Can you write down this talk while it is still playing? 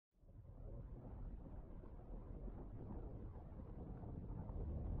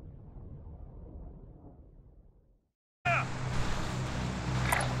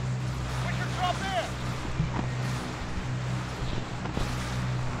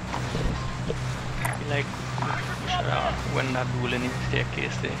like when that rule in the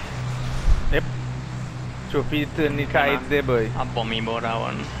staircase there. Yep. Trophy turn the kites there, boy. A bomb about that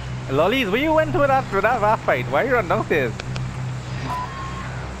one. Lollies, where you went with that bar fight? Why you run downstairs?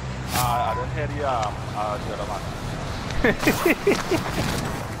 I don't hear the other man.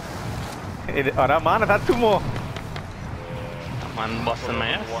 Other man, that's two more. That man busting my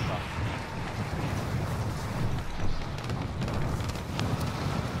ass.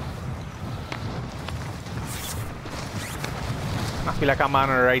 I feel like a man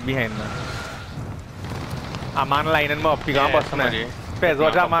right behind me. A man lining me up, he can't bust me. Fez,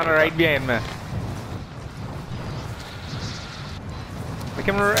 watch that man right behind me. Make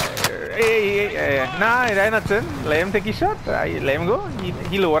him... Hey, nah, that's nothing. Let him take his shot. Let him go.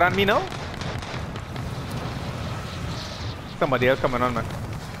 He lower than me now. Somebody else coming on, man.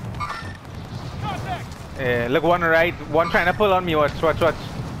 Look, one right, one trying to pull on me. Watch.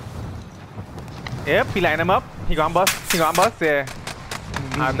 Yep, he line him up. He gone bust. Yeah.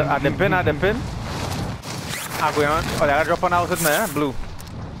 I dump in. I going on. Oh, they drop on house with me, blue.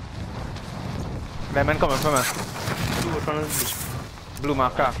 That man coming for me. Blue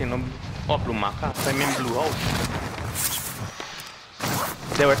marker. Oh, blue marker. I mean blue house.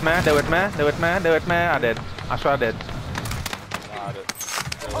 They with me. I dead. I sure dead.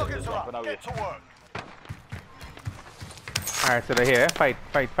 Alright, so they're here. Fight.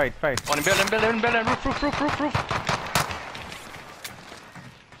 On the building, roof.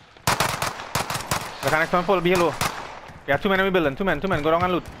 The connect one full below. Yeah, two men in the building. Two men. Go down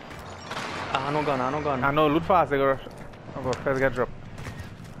and loot. No gun. I know, loot fast. They go. First get dropped.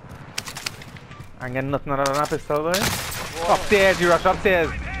 I get nothing out of that pistol, boy. Upstairs, you rush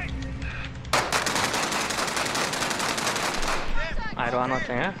upstairs. I don't know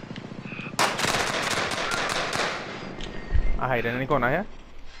nothing, eh? I hide in any corner here.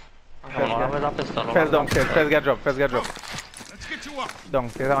 Where's that pistol? First downstairs. First get dropped. Let's get you up.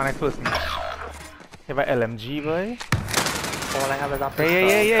 Downstairs, I'm next person. You have an LMG, boy. All I have is that pistol.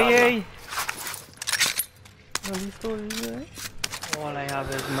 Hey. All I have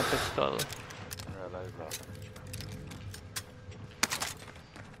is my pistol.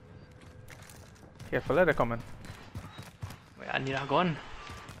 Careful, they're coming. Wait, I need a gun.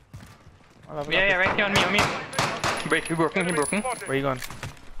 Yeah, right here on me. He broken. Where you going?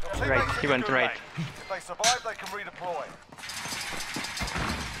 Right, he went right. If they survive, they can redeploy.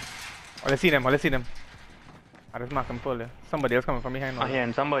 Oh, let's see them. I just mark them full. Somebody else coming from behind. I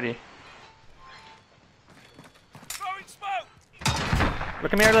hear somebody. Throwing smoke.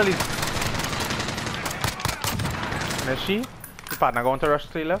 Look at me here, Lily. There's she. Your partner going to rush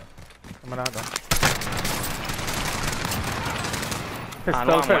to your left. Come on,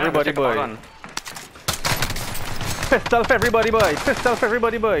 Pistol for everybody, boy. Pistol for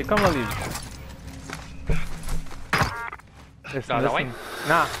everybody, boy. Come on, Lily. Listen.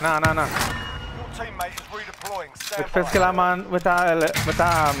 Nah. Your teammate is redeploying. Stand by. First kill a man with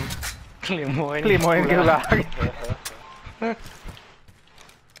a Claymore in Gulag.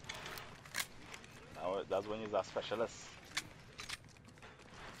 That's when you're a specialist.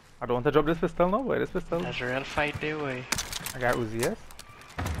 I don't want to drop this pistol now, boy. This pistol. That's a real fight there, boy. I got Uzi, yes?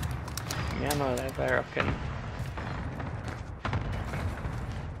 Yeah, no, that's I reckon.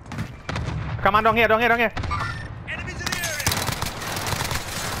 Come on, down here. Enemies in the area.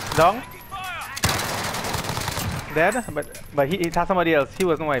 Down. Fire. Dead, but he had somebody else. He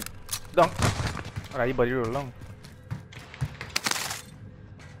wasn't wiped. Down. Alright, you body roll long.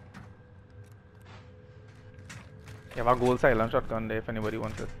 You have a gold silent shotgun there if anybody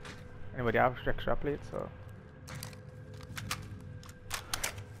wants it. Anybody have extra plates? So.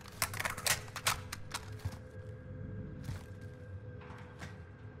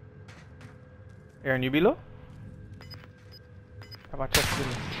 Aaron, you below? Have a chest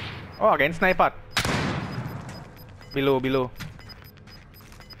below. Oh, again sniper. Below.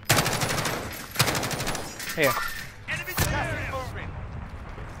 Here. Enemies in the area.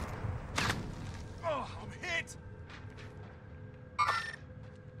 Oh, I'm hit.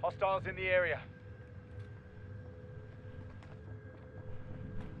 Hostiles in the area.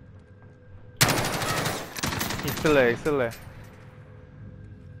 He's still there.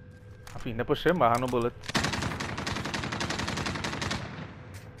 I think they push him, but I have no bullet.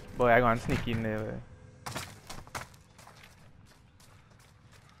 Boy, I go and sneak in there.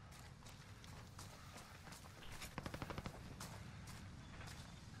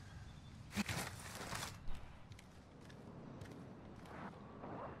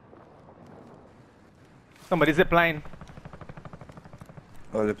 Somebody zipline.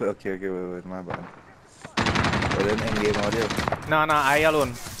 Oh, okay, wait, my bad. Oh, then end game audio. Nah, I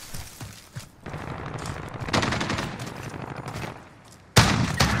alone.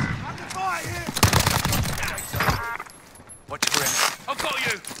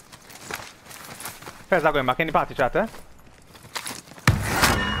 Fez are going back in the party chat, eh?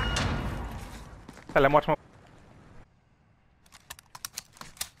 Tell them watch more.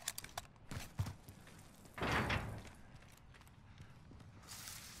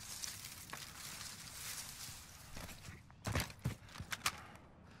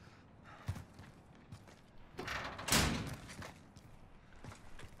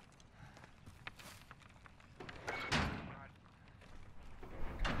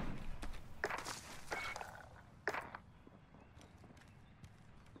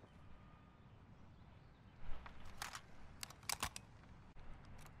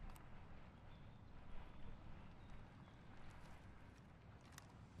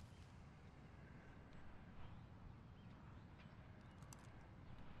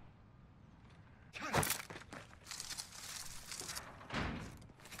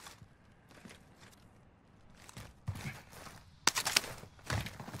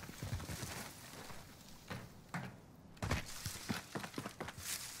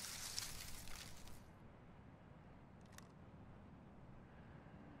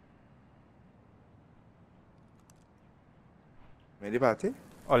 Made the party?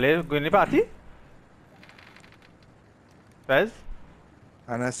 Ole, going to the party? Fez?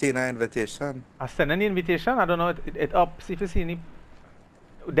 And I seen an invitation. I sent an invitation. I don't know. It up. See if you see any.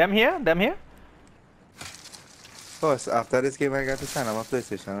 Them here? Them here? First, after this game, I got to sign up a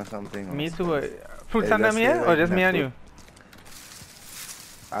PlayStation or something. Me else. too. Fruits Yeah, and them that's here? it, Or like just me and Netflix. you?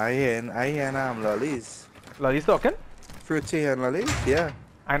 I hear lollies. Lolly's talking? Fruity and lollies, yeah.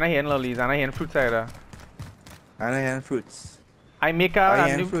 I'm not hearing lollies. I'm not hearing fruits either. And I hear fruits. I make I a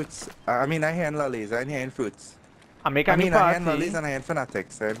hear new. fruits. I mean, I hear lollies. I hear fruits. I make a I new mean, I hear party. lollies and I hear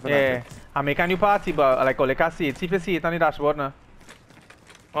Funatikz. I hear Yeah. Funatikz. I make a new party, but like all I can see it. See if you see it on the dashboard now.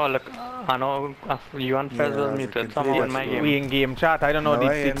 Oh look, I know you and Fez Yeah, was I was muted looking somehow for in my you. game. We in game chat. I don't know. Now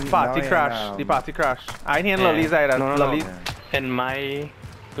I The am- party now I am, crash. The party crash. I ain't hearing Yeah. lollies either. No, no, no. Lollies. Yeah. In my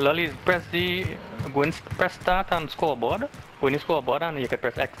lollies, press the go and press start on scoreboard. Go in the scoreboard and you can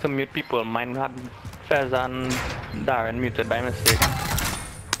press X to mute people. Mine had Fez and Darren muted by mistake.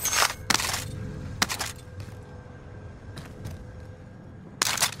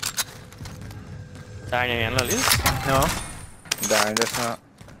 Darren, you hearing lollies? No. Darn, that's not.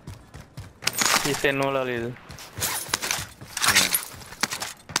 He said no lollies.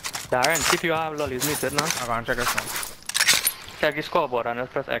 Darren, see if you have lollies muted now. I'm gonna check this one. Check the scoreboard and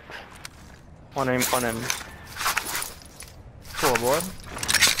just press X. On him. Scoreboard.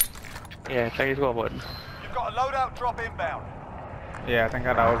 Yeah, check the scoreboard. You've got a loadout drop inbound. Yeah, I think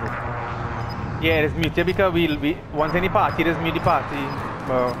that was it. Yeah, it is muted because we once any party, it is mute the party.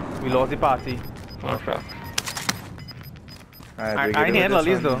 Well, we lost the party. Oh, sure. Alright, I ain't hear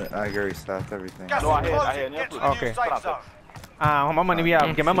lollies though. I gotta restart everything. Gas No, is I hear closing. you. Get to the Okay. new safe zone. How much money we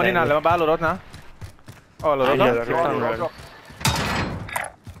have? Give me money now. Let me buy a load out now. Oh, load Yeah, out. that's 600.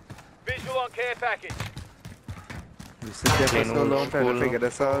 Visual on care package. You sit there for Plain so old long trying to school. figure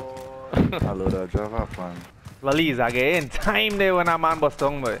this out. I'll load our job up, man. Lollies again. Time there when a man bust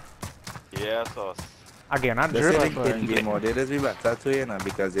tongue, boy. Yeah, so Again, I They drip. say like in-game mode, they just be better too, you know,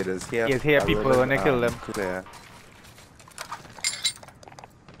 because they just hear. Yes, hear a people little when they bit, kill them. Clear.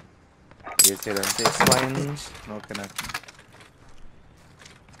 Yes, hear them say, Fine. no connect.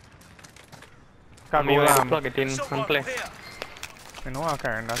 Can't Me go will plug it in and Someone play. here. You know I'm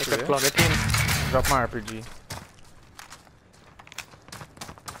carrying that You can today. plug it in. Drop my RPG.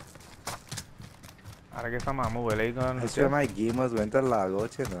 I guess I'm ammo well, you gonna I swear my gamers went to lag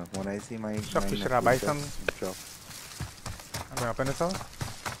out, you know, when I see my. Shop, my you should Netflix buy just some. drop. I'm gonna open this house.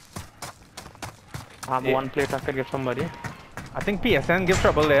 I have Yeah. one plate I could give somebody. I think PSN give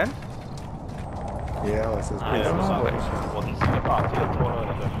trouble there. Yeah, what's his I place? don't know. wasn't see the party at all.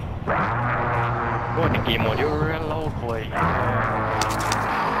 Go in the game mode, you're real loud, boy.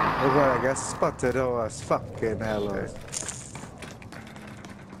 Oh god, I got spotted as fucking hell.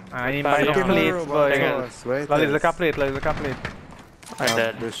 I need Fucking buy the plates, boy. Right Lollies, look at plate, lollies, look at plate. I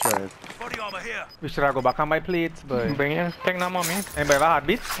dead. That's right. Body armor here. We should go back on my plates, boy. Bring it, take now, mommy, Anybody have a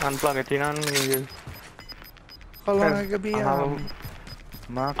heartbeat? and plug it in and use. How long I could be I have,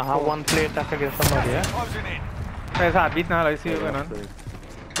 Mark I have one plate I could give somebody, yeah? Closing in. There's heartbeat now, let's see what's going on.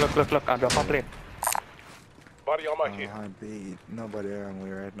 Look, I drop a plate. Body armor here. Heartbeat. Nobody around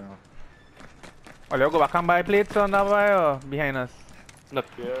me right now. Well, you go back and buy plates on that way or behind us? Look,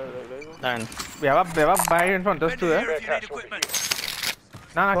 and We have a buy in front of us Bend too, here eh? if you need equipment.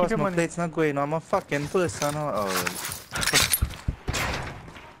 Nah, keep Boss, your my money. plate's not going. I'm a fucking person. Oh.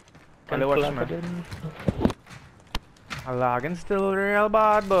 can Well, watch plug me. it in. A lagging still real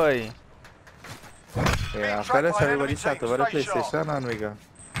bad, boy. Yeah, after this, everybody shut over the PlayStation and we go.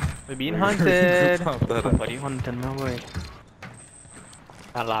 We're being hunted. Somebody hunting me away.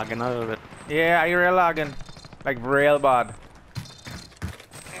 I'm lagging a little bit. Yeah, you're lagging. Like real bad.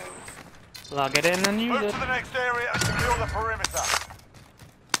 Log it in and use Move it. to the next area and secure the perimeter.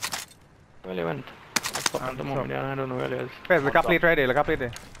 Where he went? At the moment, yeah, I don't know where he is. Fez, look up plate right there, look up plate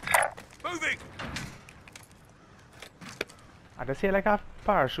there. Moving. I just hear like a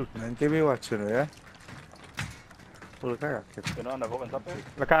parachute. Man, give me watching, yeah? Look at You know, never went up there.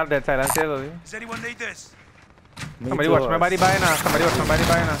 Look at that silence here, Lily. Does anyone need this? Somebody watch my body by now. Somebody watch my body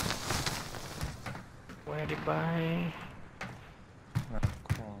by now. Where did I?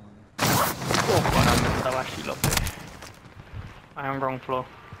 Oh god, I missed that shield up there. I am wrong floor.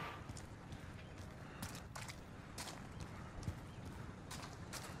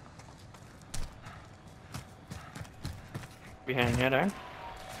 Behind here, there.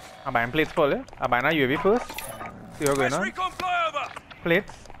 I'm buying plates full, yeah? I'm buying a UAV first. See what's going Press on. recon flyover.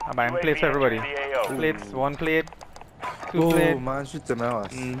 Plates. I'm buying plates for everybody. Plates, one plate, two Oh, plate. man, shoot them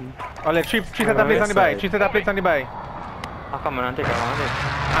out. Oh, let three set of plates on the buy. Three set of plates on the buy. I'll come in and take a one.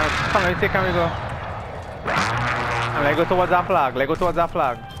 And come, let me take, can we go? And let's go towards that flag. Let's go towards that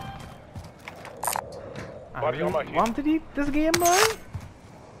flag. Buddy, on my hip. Want to eat this game, boy?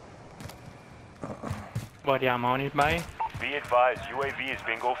 Body ammo on it by. Be advised, UAV is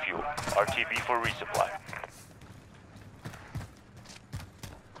bingo fuel. RTB for resupply.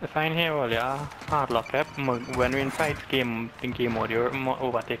 If I in here, well, yeah, hard lock up. When we in fight game, in game mode, you're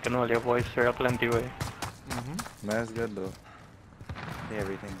overtaken all your voice, you're plenty way. Man's good though. Yeah,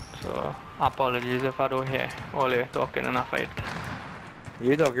 everything. So, apologies if I don't hear all you talking in a fight.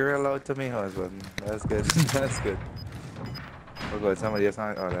 You talk real loud to me, husband. That's good. That's good. Oh god, somebody else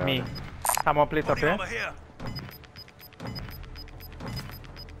on. Oh, there. Me. Have more plates up Body here. armor here.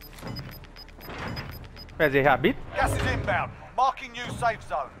 Where's the habit? Gas is inbound. Marking new safe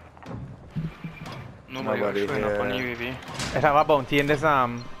zone. Nobody Nobody was showing up on here. UAV. Let's have a bounty in this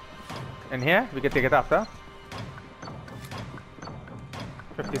in here. We can take it after.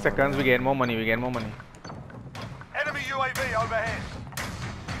 50 seconds, we get more money, we get more money. Enemy UAV overhead.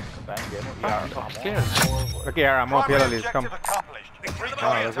 Upstairs. Look here, I'm up here, Primary Liz, come. objective accomplished. Oh,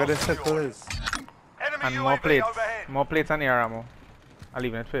 Recon look where the circle secured. is. Enemy And UAV overhead. more plates and air ammo. I'll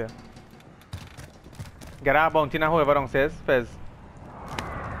leave it for you. Get our bounty now, whoever downstairs, Fez.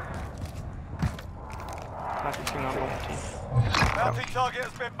 Practicing on bounty. Bounty target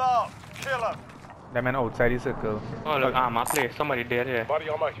has been marked. Kill him. Them men outside the circle. Oh look, armor place. Somebody dead here. Buddy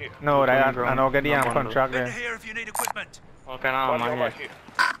on my hip. No, I know get the No bundle. contract Vendor there. here if you need equipment. All kind of Buddy armor on my here.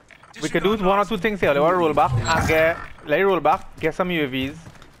 hip. We could do one or two things here. Let us roll back and let it roll back, get some UAVs,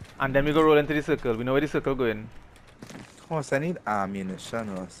 and then we go roll into the circle. We know where the circle going. Oh, so I need ammunition.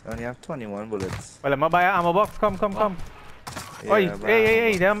 I only have 21 bullets. Well, I'm gonna buy an ammo box. Come. Yeah, Oi, but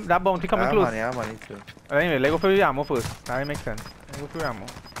hey, that bounty coming close. I have money too. Well, anyway, let's go for the ammo first. That makes sense. Let's go for the ammo.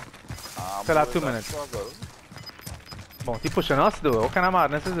 Still have 2 minutes. Bounty pushing us though. What kind of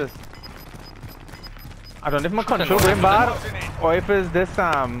madness is this? I don't know if my control going bad or if it's this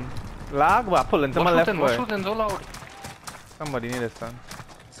lag, but I pull into my left What's boy. shooting so loud? Somebody need this one.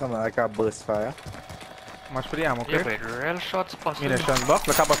 Something like a burst fire. Much for the ammo Yeah, crate. but real shots possible. Munitions box.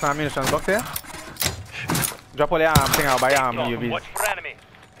 Look up some munitions box here. Drop all your thing out by UAVs. Watch for enemy.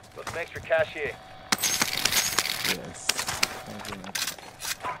 Got some extra cash here. Yes.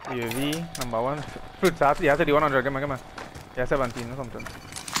 UAV number 1. Fruit start. Yeah, 100. Come on. Yeah, 17 or something.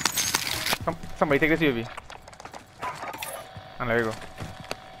 Somebody take this UAV. And there we go.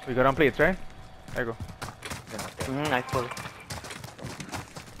 We got on plates, right? There you go. Nice pull.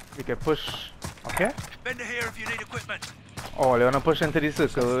 We can push. Okay. Vendor here if you need equipment. Oh, they wanna push into the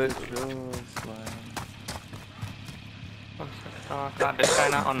circle. Got this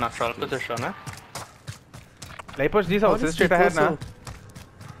kind of unnatural position, eh? Let's push these houses straight ahead now.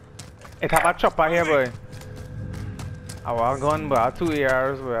 It have a chopper here, boy. Our gun, but 2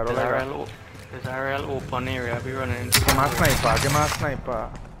 ARs, boy. I don't like that. There's a real open area we running into. Give me a sniper, give me a sniper.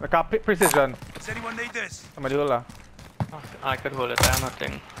 Look at precision. Does anyone need this? Somebody hold that. I could hold it, I have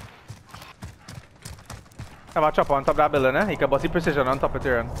nothing. Have a chopper on top of that building, eh? He can bust the precision on top of it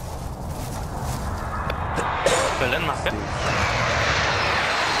here. Building market.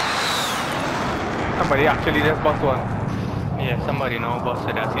 Somebody actually just bust one. Yeah, somebody now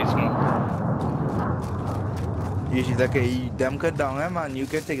busted that see smoke. Usually, like, them cut down, man. You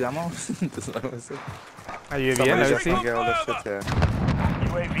can take them out. That's what I was saying. Are you Somebody here? Let me just see. get all the shit here.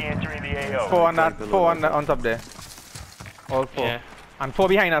 UAV entering the AO. 4 on that, 4 on top there. All 4. Yeah. And 4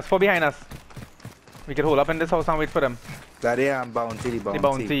 behind us, 4 behind us. We can hold up in this house and wait for them. That is bounty, the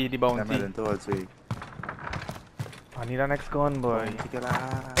bounty. The bounty. Them heading towards me. I need our next gun, boy.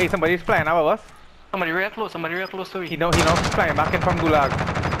 Particular. Hey, somebody's flying above us. Somebody real close to He you. know he's flying back in from Gulag.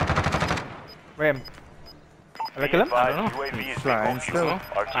 Where him? Have I kill him? I don't know. UAV is Flying bingo still. fuel.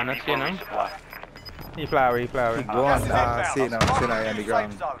 I don't RTB see for him. resupply. He fly away, Go on, see now, on the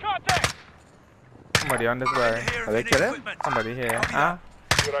ground. Somebody on this Over way. here if Are you they need killing? equipment. Somebody here. Copy Ah?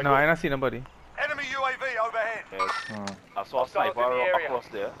 that. No, I don't see nobody. Enemy UAV overhead. Yes. Oh. I saw a sniper across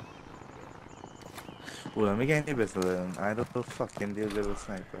there. Well, let me get any better. I don't fucking deal with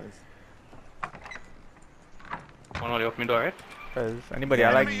snipers. One only open the door, right? Cause anybody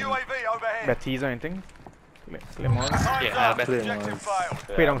I like Enemy UAV overhead. Betties or anything? Claymore. Time's Yeah, up. bet. Objective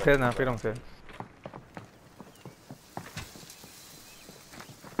failed. Pay downstairs now, pay downstairs.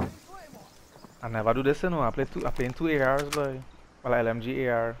 I never do this, you know. I play in two ARs, boy. Well, LMG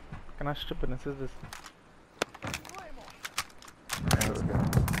AR. What kind of stupidness is this? Let's go.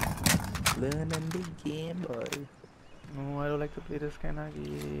 Learning the game, boy. No, I don't like to play this kind of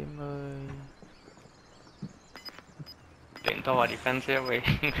game, boy. Playing tower defense here, boy.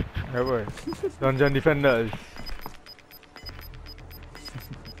 Yeah, boy. Dungeon Defenders.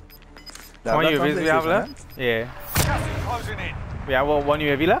 How many UAVs we have left? Yeah. Gas is closing in. We have one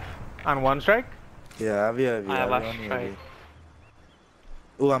UAV left and one strike. Yeah, I have I have a one strike. UAV.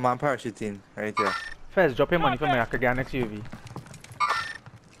 Oh, I'm on parachuting right here. First, drop your money for me. I could get next UAV.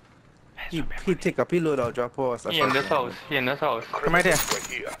 He take a payload out, drop us. He in this house. He in this house. Come right here.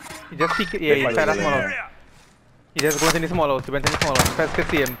 He just peek. Yeah, he inside that small house. Area. He just goes in the small house. He went in the small house. First could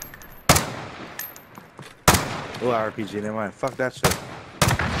see him. Oh, RPG, never mind. Fuck that shit.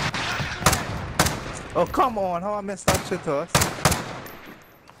 Oh, come on. How I messed that shit to us?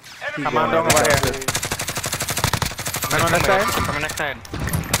 Enemy Come on down over here. Man on that side. From the next side.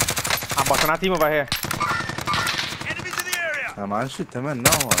 I'm busting our team over here. Enemies in the area. I'm on shoot them and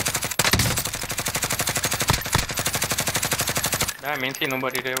now. I mean, see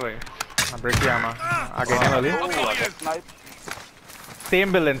nobody there, boy. I break the armor. I get him early. I'll cover you. Snipe.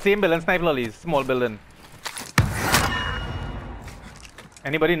 Same building, snipe lollies. Small building.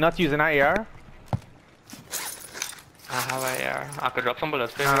 Anybody not using our AR? I have a AR. I could drop some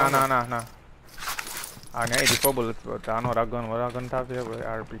bullets. No. I got 84 bullets, but I don't know what I gun have here, but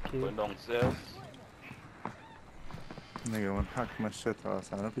RPK. Going downstairs. Nigga, one hack my shit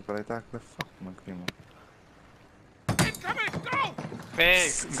off. I know people attack the fuck, man. Incoming. Go. Hey,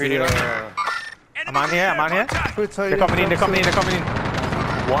 greedy. I'm on here. They're coming in.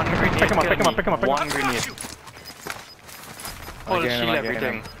 One grenade. Pick him up. One grenade. Full Again, shield, again.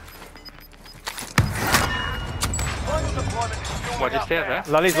 everything. Final deployment is still What you up say, there.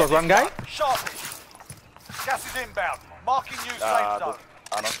 sir? Lollies was one guy? Sharpish. Gas is inbound. Marking new safe zone.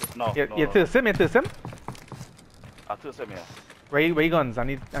 No. You test him? I took him here. Where you guns? I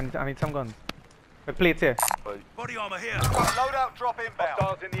need some guns. With plates here. Body armor here. Loadout drop inbound.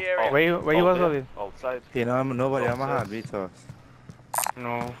 Hostiles in the area. Where you was, there, Lollies? outside. You know, nobody on my heartbeat to us.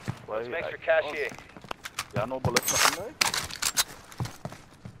 No. Why? Some extra cash here. Yeah, no bullets, nothing there.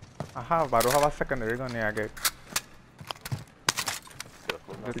 I have, but I don't have a secondary gun here, I get.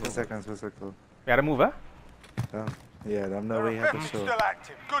 50 seconds was so cool. We gotta move, huh? Yeah, I'm no The way have to offensive show. still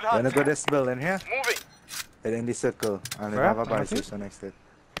active. Good When I hunting. go this building here, Moving. it in the circle, and they Where? have a Let me buy see. station next to it.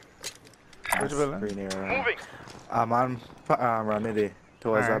 Which building? Green area. Moving. I'm on Ramide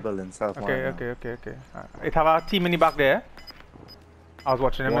towards Alright. that building, south Okay. It have a team in the back there. I was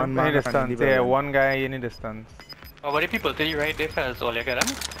watching him One in man the in distance. the Yeah, building. one guy in the distance. Oh, but the people to the right, they fell. All you get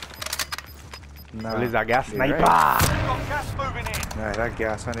them. Nah, Well, he's a gas you're sniper. right. Got gas moving in. Nah, that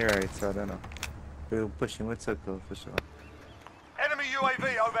gas on the right, so I don't know. We'll push him with circle for sure. Enemy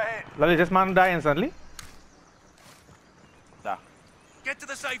UAV overhead. Lolly, this man die instantly? Nah. Get to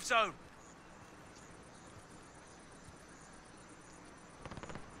the safe zone.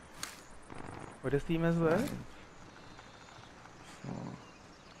 Where this team is, well?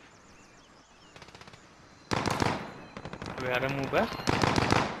 We had to move back.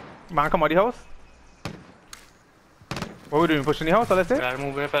 Man, come out the house. What we doing? Pushing the house, or let's We say? had to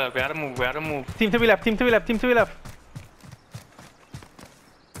move, we had to move. Team to be left. Running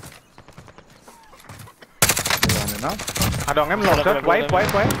up. I don't him, lost up. White.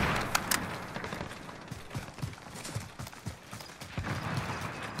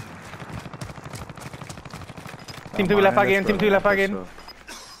 Team to be left again.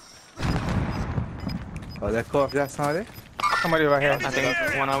 Oh, let's go up that side. Somebody over here. I think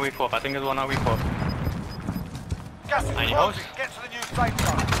it's one hour week off. Gas is Any closing. house? Get to the new safe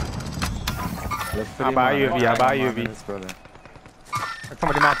zone. I buy UV.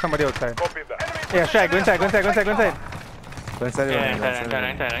 Somebody mark somebody outside. Copy that. Enemy Yeah, go inside. Go inside the Yeah, room,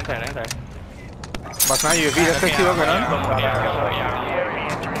 inside. But But now UAV, let's see what's going on.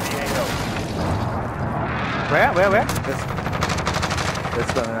 Where?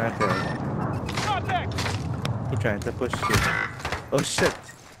 That's one right there. He trying to push you. Oh shit.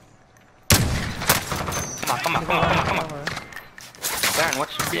 Come on. Darren,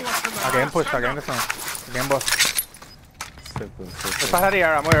 what's your beat? Again push, again this one. Again boss. Simple. Let's pass the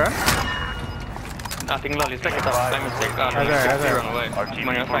air, I'm here. I think Lolly's like a by mistake. That's right. Run away.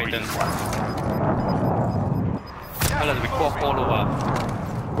 When you're fighting. Let's be walk all over.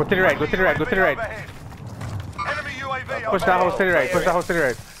 Go to the right. Enemy UAV Push that house to the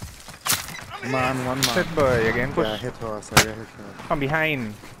right, Man, one man. Shit boy, again push. Yeah, hit horse. I got hit horse. From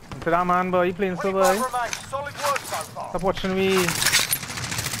behind. To that man boy, you playing so boy. Solid work so far. Stop watching me.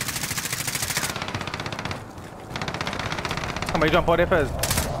 Somebody jump out there first.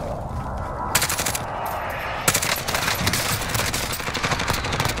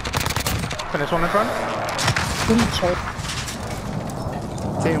 Finish one in front.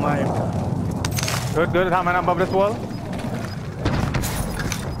 Team mine. Good. How many above this wall?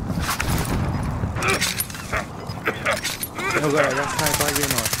 Oh god, I got sniper again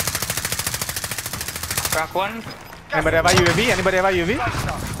now. Crack one. Anybody have a UAV?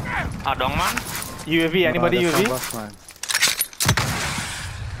 Dong man. UAV, anybody Oh, that's UAV? my boss, man.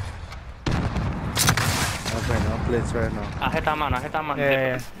 Okay, no place right now. I hit a man.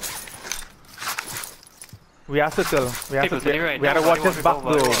 Yeah. We are circle. We People to the right. gotta watch his back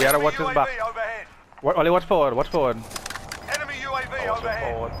though. We gotta watch his back. UAV overhead. Only watch forward. Enemy UAV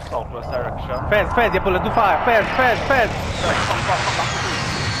overhead. Forward, southwest direction. Fast, you're pulling too far. Fast.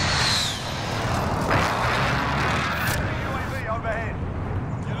 UAV overhead.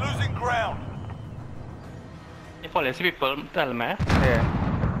 You're losing ground. If all these people tell me. Yeah.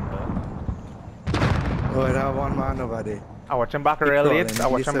 Oh, I have one man over there. I watch him back real late.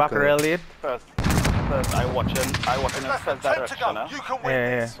 First, I watching in Less than first 10 to direction, go. eh? You can win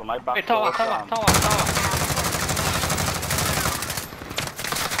Yeah. this. So my back Hey, tower.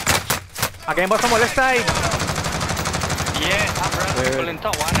 Again, boss on the left side. Yeah, I'm running. People in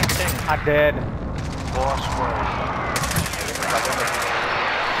tower and everything. I'm dead. Boss world.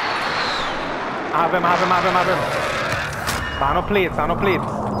 I have him. I no plates.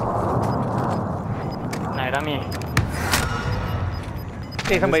 Nah, that's me.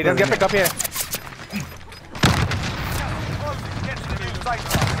 Hey, somebody just get picked up here. Get to the new safe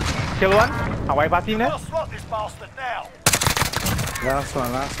zone. Kill one. I wipe our team there. Gotta slot this bastard now. Last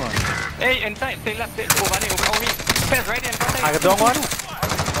one. Hey, inside. Stay left. Over me. Fast right in front of I got dog one.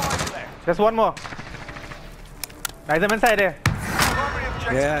 Five left. There's one more. Nice, I'm inside there. Primary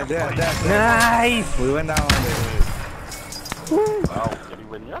objective Yeah, complete. that. Nice. We went down there. Wow, did he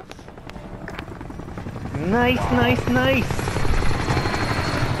win yet? Nice.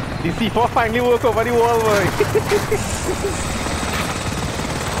 The C4 finally work over the wall, boy.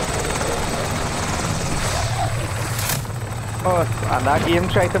 Oh, and that game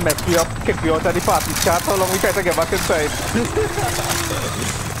tried to mess me up, kick me out of the party chat. How long we try to get back inside?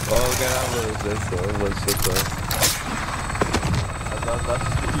 Oh, get out of this.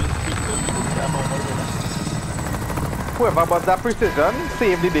 Whoever bought that precision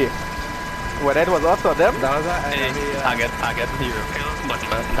saved the day. Whether it was us or them, That was an enemy. I get 0 kills, but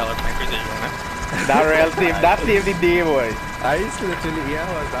that was my precision. that saved the day, boy. I used to literally,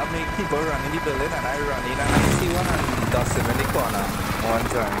 I make people run in the building and I run in and I see one and dust him in the corner one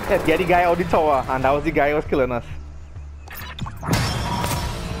time. Let's get the guy out the tower, and that was the guy who was killing us.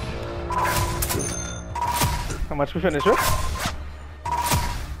 How much we finished with?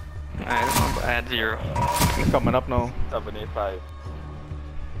 I remember I had 0. It's coming up now. 785,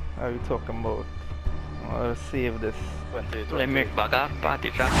 What are we talking about? I'll save this. 20. Let me make back up party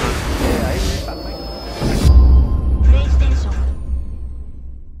chat. Yeah, I